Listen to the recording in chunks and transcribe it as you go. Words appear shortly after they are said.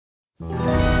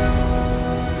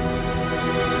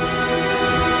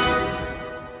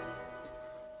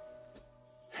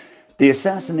The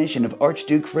assassination of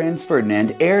Archduke Franz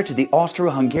Ferdinand, heir to the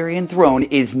Austro-Hungarian throne,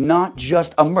 is not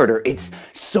just a murder. It's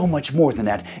so much more than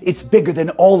that. It's bigger than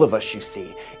all of us, you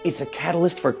see. It's a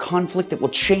catalyst for conflict that will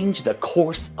change the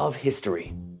course of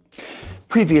history.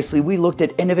 Previously, we looked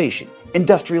at innovation,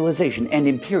 industrialization, and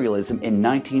imperialism in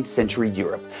 19th century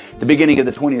Europe. The beginning of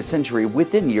the 20th century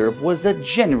within Europe was a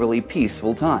generally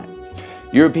peaceful time.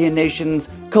 European nations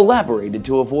collaborated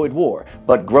to avoid war,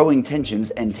 but growing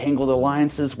tensions and tangled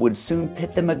alliances would soon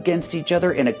pit them against each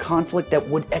other in a conflict that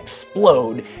would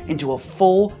explode into a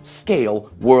full-scale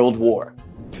world war.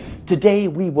 Today,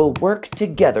 we will work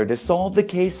together to solve the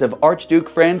case of Archduke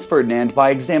Franz Ferdinand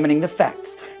by examining the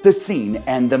facts, the scene,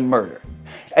 and the murder.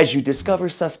 As you discover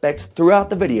suspects throughout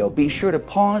the video, be sure to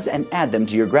pause and add them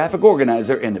to your graphic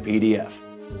organizer in the PDF.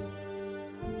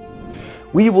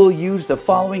 We will use the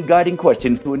following guiding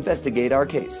questions to investigate our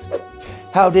case.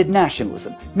 How did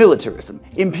nationalism, militarism,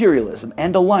 imperialism,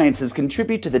 and alliances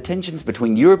contribute to the tensions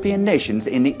between European nations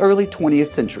in the early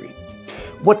 20th century?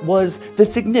 What was the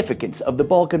significance of the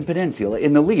Balkan Peninsula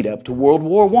in the lead-up to World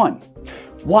War I?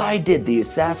 Why did the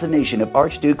assassination of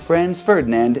Archduke Franz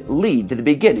Ferdinand lead to the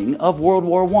beginning of World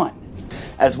War I?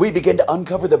 As we begin to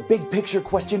uncover the big-picture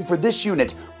question for this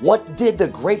unit, what did the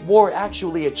Great War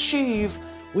actually achieve?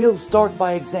 We'll start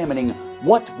by examining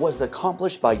what was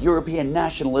accomplished by European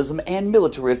nationalism and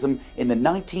militarism in the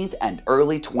 19th and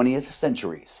early 20th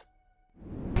centuries.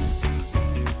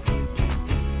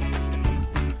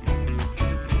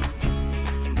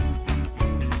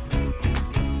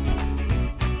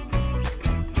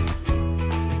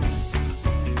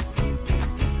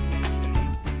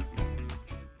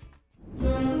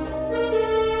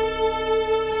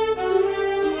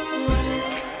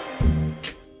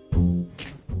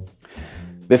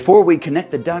 Before we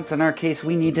connect the dots on our case,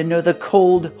 we need to know the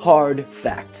cold, hard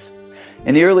facts.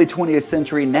 In the early 20th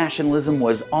century, nationalism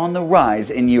was on the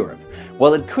rise in Europe.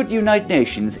 While it could unite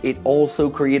nations, it also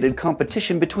created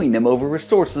competition between them over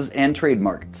resources and trade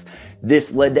markets.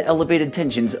 This led to elevated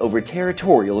tensions over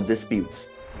territorial disputes.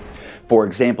 For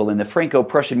example, in the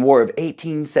Franco-Prussian War of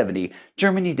 1870,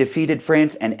 Germany defeated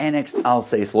France and annexed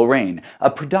Alsace-Lorraine,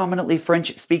 a predominantly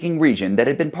French-speaking region that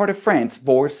had been part of France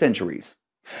for centuries.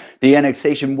 The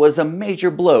annexation was a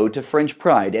major blow to French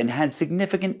pride and had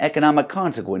significant economic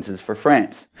consequences for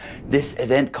France. This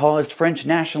event caused French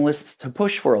nationalists to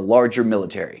push for a larger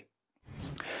military.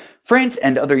 France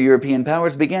and other European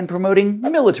powers began promoting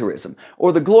militarism,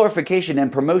 or the glorification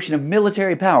and promotion of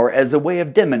military power as a way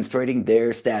of demonstrating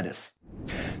their status.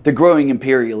 The growing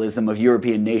imperialism of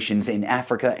European nations in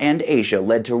Africa and Asia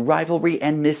led to rivalry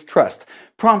and mistrust,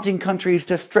 prompting countries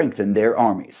to strengthen their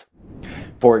armies.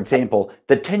 For example,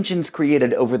 the tensions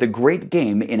created over the Great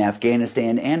Game in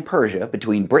Afghanistan and Persia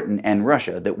between Britain and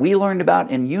Russia that we learned about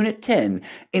in Unit 10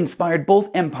 inspired both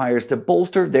empires to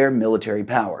bolster their military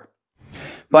power.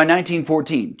 By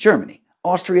 1914, Germany,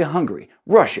 Austria-Hungary,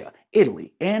 Russia,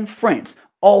 Italy, and France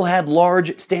all had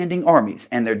large standing armies,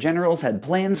 and their generals had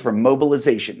plans for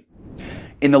mobilization.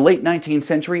 In the late 19th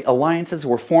century, alliances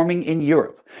were forming in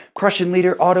Europe. Prussian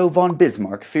leader Otto von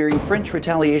Bismarck, fearing French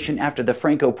retaliation after the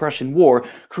Franco-Prussian War,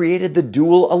 created the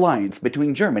dual alliance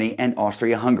between Germany and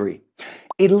Austria-Hungary.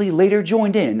 Italy later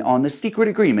joined in on the secret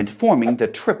agreement forming the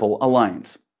Triple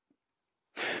Alliance.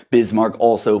 Bismarck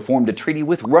also formed a treaty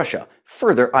with Russia,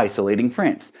 further isolating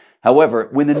France. However,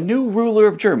 when the new ruler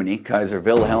of Germany, Kaiser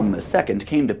Wilhelm II,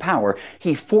 came to power,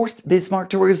 he forced Bismarck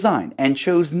to resign and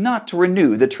chose not to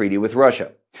renew the treaty with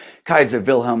Russia. Kaiser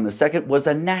Wilhelm II was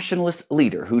a nationalist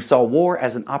leader who saw war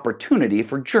as an opportunity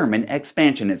for German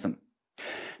expansionism.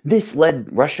 This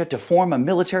led Russia to form a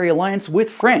military alliance with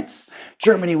France.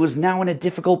 Germany was now in a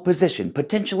difficult position,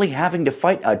 potentially having to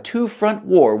fight a two-front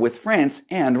war with France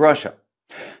and Russia.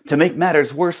 To make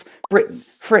matters worse, Britain,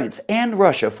 France, and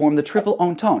Russia formed the Triple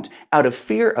Entente out of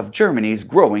fear of Germany's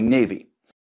growing navy.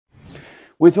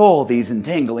 With all these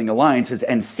entangling alliances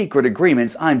and secret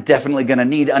agreements, I'm definitely going to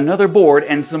need another board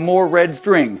and some more red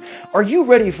string. Are you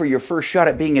ready for your first shot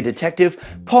at being a detective?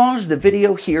 Pause the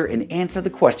video here and answer the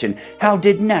question, how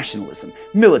did nationalism,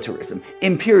 militarism,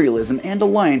 imperialism, and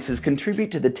alliances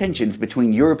contribute to the tensions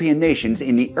between European nations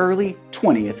in the early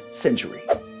 20th century?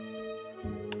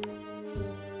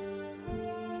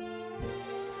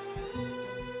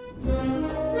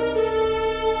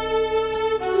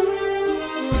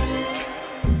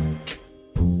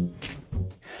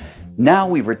 Now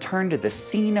we return to the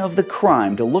scene of the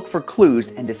crime to look for clues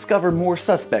and discover more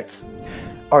suspects.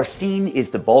 Our scene is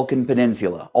the Balkan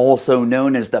Peninsula, also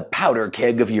known as the powder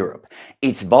keg of Europe.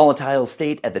 Its volatile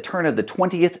state at the turn of the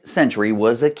 20th century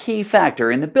was a key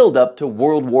factor in the build-up to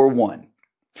World War I.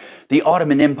 The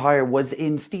Ottoman Empire was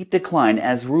in steep decline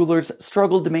as rulers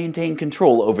struggled to maintain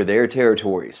control over their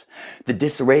territories. The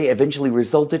disarray eventually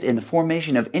resulted in the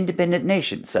formation of independent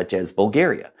nations such as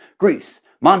Bulgaria, Greece,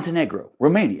 Montenegro,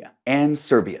 Romania, and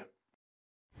Serbia.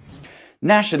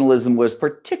 Nationalism was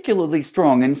particularly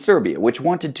strong in Serbia, which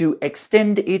wanted to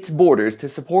extend its borders to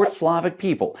support Slavic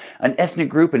people, an ethnic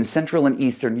group in Central and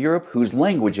Eastern Europe whose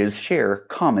languages share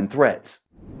common threads.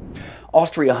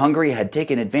 Austria-Hungary had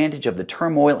taken advantage of the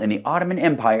turmoil in the Ottoman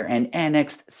Empire and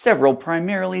annexed several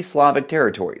primarily Slavic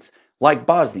territories, like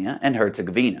Bosnia and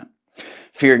Herzegovina.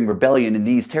 Fearing rebellion in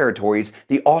these territories,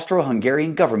 the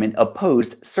Austro-Hungarian government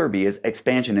opposed Serbia's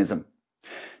expansionism.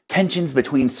 Tensions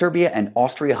between Serbia and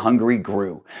Austria-Hungary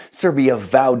grew. Serbia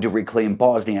vowed to reclaim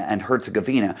Bosnia and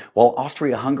Herzegovina, while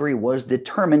Austria-Hungary was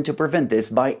determined to prevent this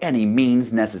by any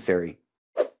means necessary.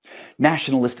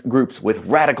 Nationalist groups with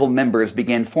radical members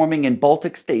began forming in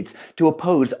Baltic states to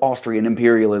oppose Austrian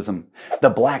imperialism. The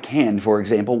Black Hand, for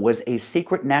example, was a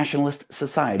secret nationalist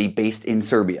society based in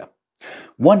Serbia.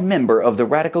 One member of the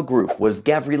radical group was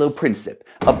Gavrilo Princip,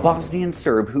 a Bosnian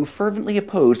Serb who fervently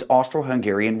opposed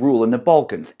Austro-Hungarian rule in the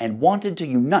Balkans and wanted to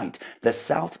unite the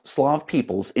South Slav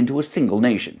peoples into a single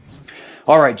nation.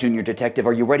 Alright, Junior Detective,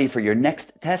 are you ready for your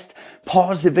next test?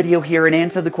 Pause the video here and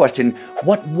answer the question,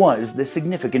 what was the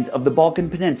significance of the Balkan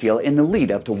Peninsula in the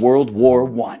lead-up to World War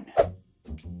I?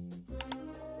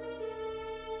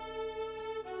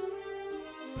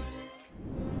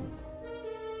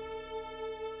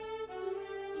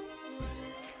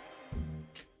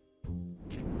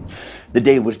 The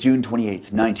day was June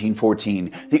 28,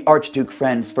 1914. The Archduke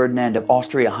Franz Ferdinand of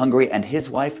Austria-Hungary and his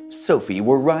wife, Sophie,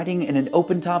 were riding in an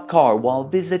open-top car while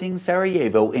visiting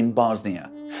Sarajevo in Bosnia.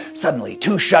 Suddenly,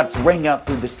 two shots rang out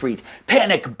through the street.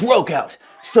 Panic broke out.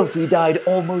 Sophie died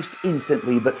almost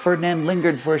instantly, but Ferdinand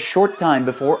lingered for a short time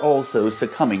before also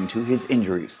succumbing to his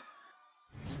injuries.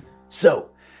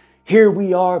 So, here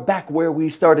we are back where we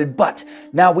started, but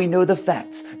now we know the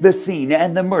facts, the scene,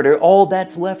 and the murder. All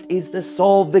that's left is to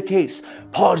solve the case.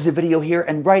 Pause the video here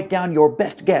and write down your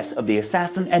best guess of the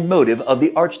assassin and motive of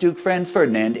the Archduke Franz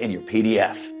Ferdinand in your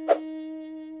PDF.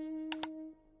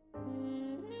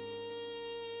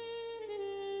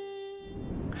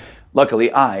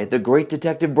 Luckily, I, the great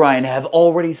Detective Brian, have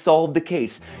already solved the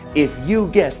case. If you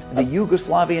guessed the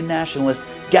Yugoslavian nationalist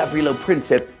Gavrilo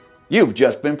Princip, you've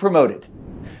just been promoted.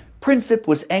 Princip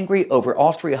was angry over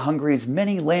Austria-Hungary's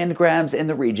many land grabs in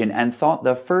the region and thought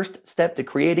the first step to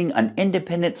creating an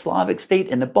independent Slavic state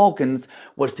in the Balkans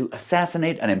was to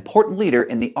assassinate an important leader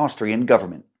in the Austrian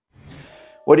government.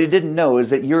 What he didn't know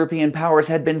is that European powers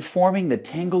had been forming the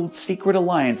Tangled secret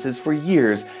alliances for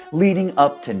years leading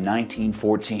up to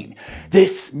 1914.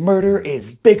 This murder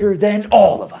is bigger than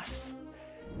all of us.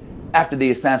 After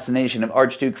the assassination of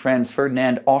Archduke Franz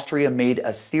Ferdinand, Austria made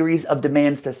a series of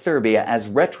demands to Serbia as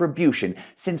retribution,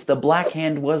 since the Black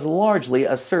Hand was largely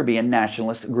a Serbian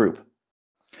nationalist group.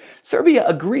 Serbia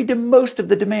agreed to most of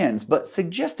the demands, but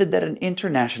suggested that an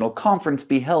international conference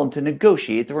be held to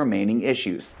negotiate the remaining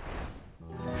issues.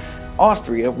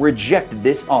 Austria rejected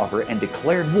this offer and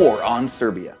declared war on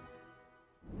Serbia.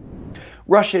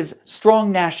 Russia's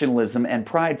strong nationalism and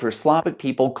pride for Slavic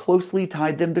people closely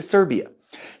tied them to Serbia.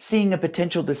 Seeing a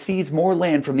potential to seize more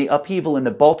land from the upheaval in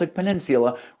the Baltic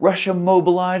Peninsula, Russia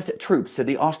mobilized troops to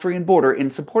the Austrian border in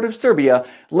support of Serbia,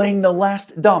 laying the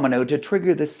last domino to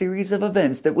trigger the series of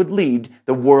events that would lead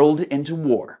the world into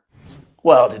war.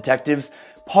 Well, detectives,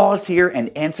 pause here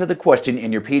and answer the question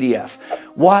in your PDF.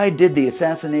 Why did the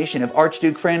assassination of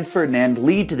Archduke Franz Ferdinand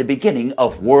lead to the beginning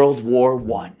of World War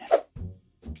I?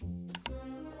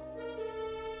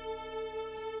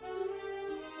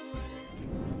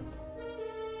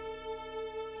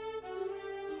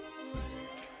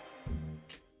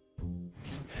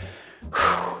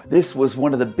 This was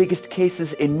one of the biggest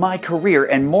cases in my career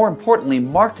and, more importantly,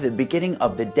 marked the beginning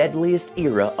of the deadliest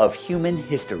era of human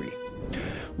history.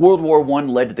 World War I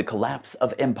led to the collapse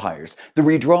of empires, the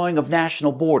redrawing of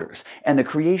national borders, and the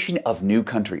creation of new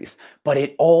countries. But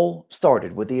it all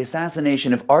started with the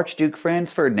assassination of Archduke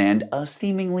Franz Ferdinand, a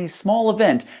seemingly small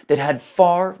event that had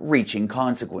far-reaching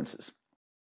consequences.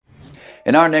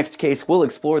 In our next case, we'll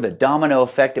explore the domino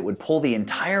effect that would pull the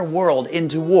entire world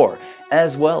into war,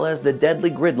 as well as the deadly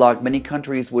gridlock many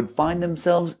countries would find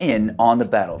themselves in on the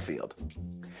battlefield.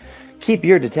 Keep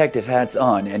your detective hats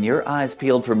on and your eyes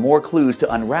peeled for more clues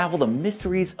to unravel the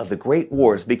mysteries of the Great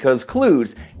Wars, because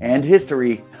clues and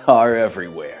history are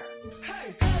everywhere.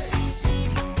 Hey.